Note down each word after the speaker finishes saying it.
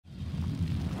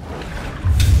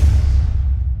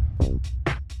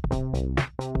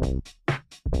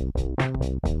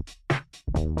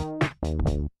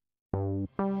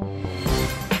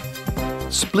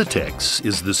Splitex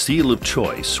is the seal of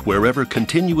choice wherever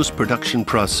continuous production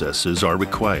processes are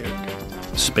required,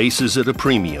 space is at a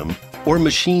premium, or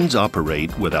machines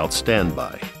operate without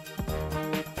standby.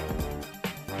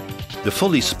 The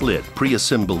fully split,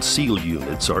 pre-assembled seal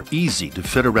units are easy to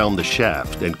fit around the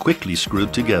shaft and quickly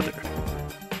screwed together.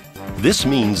 This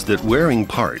means that wearing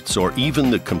parts or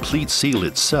even the complete seal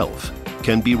itself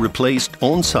can be replaced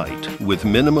on-site with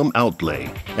minimum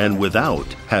outlay and without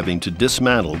having to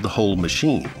dismantle the whole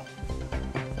machine.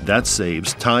 That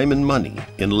saves time and money.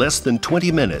 In less than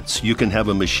 20 minutes, you can have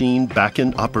a machine back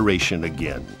in operation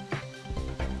again.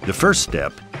 The first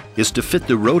step is to fit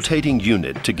the rotating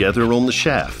unit together on the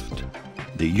shaft.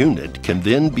 The unit can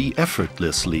then be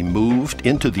effortlessly moved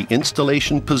into the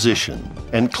installation position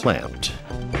and clamped.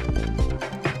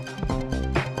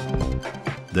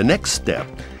 The next step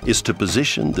is to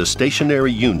position the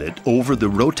stationary unit over the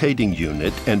rotating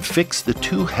unit and fix the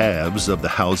two halves of the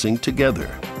housing together.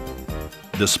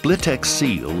 The Splitex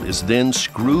seal is then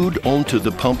screwed onto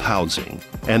the pump housing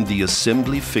and the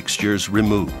assembly fixtures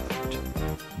removed.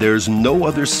 There's no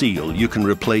other seal you can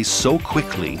replace so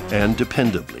quickly and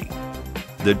dependably.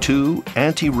 The two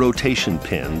anti-rotation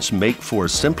pins make for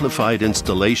simplified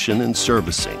installation and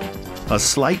servicing. A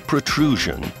slight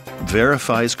protrusion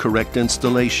verifies correct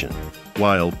installation,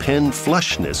 while pin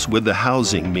flushness with the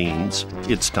housing means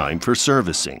it's time for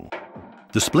servicing.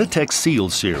 The Splitex Seal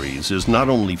series is not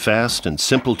only fast and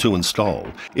simple to install,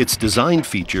 its design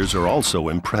features are also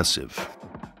impressive.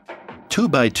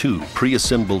 2x2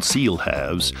 pre-assembled seal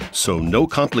halves, so no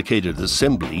complicated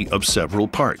assembly of several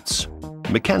parts.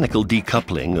 Mechanical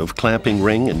decoupling of clamping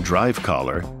ring and drive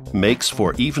collar makes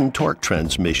for even torque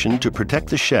transmission to protect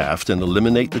the shaft and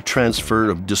eliminate the transfer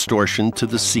of distortion to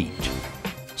the seat.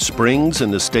 Springs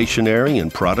in the stationary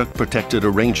and product protected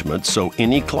arrangement so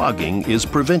any clogging is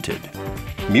prevented.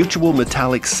 Mutual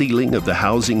metallic sealing of the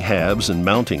housing halves and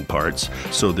mounting parts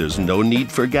so there's no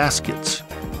need for gaskets.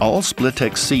 All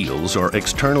Splitex seals are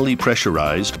externally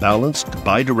pressurized, balanced,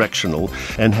 bidirectional,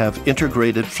 and have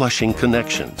integrated flushing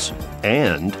connections.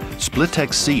 And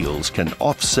Splitex seals can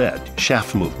offset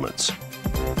shaft movements.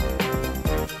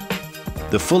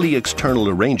 The fully external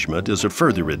arrangement is a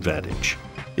further advantage.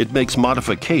 It makes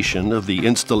modification of the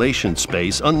installation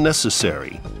space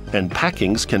unnecessary, and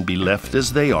packings can be left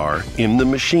as they are in the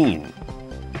machine.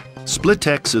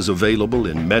 Splitex is available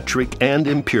in metric and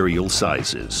imperial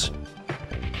sizes.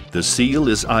 The seal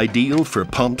is ideal for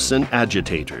pumps and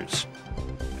agitators.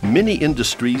 Many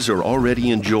industries are already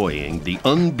enjoying the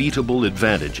unbeatable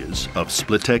advantages of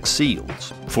Splitex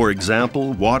seals. For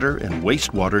example, water and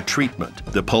wastewater treatment,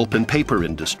 the pulp and paper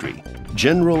industry,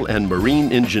 general and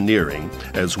marine engineering,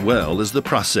 as well as the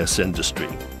process industry.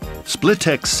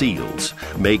 Splitex seals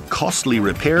make costly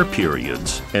repair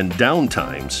periods and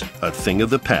downtimes a thing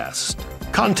of the past.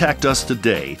 Contact us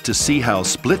today to see how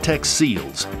Splitex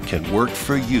seals can work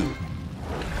for you.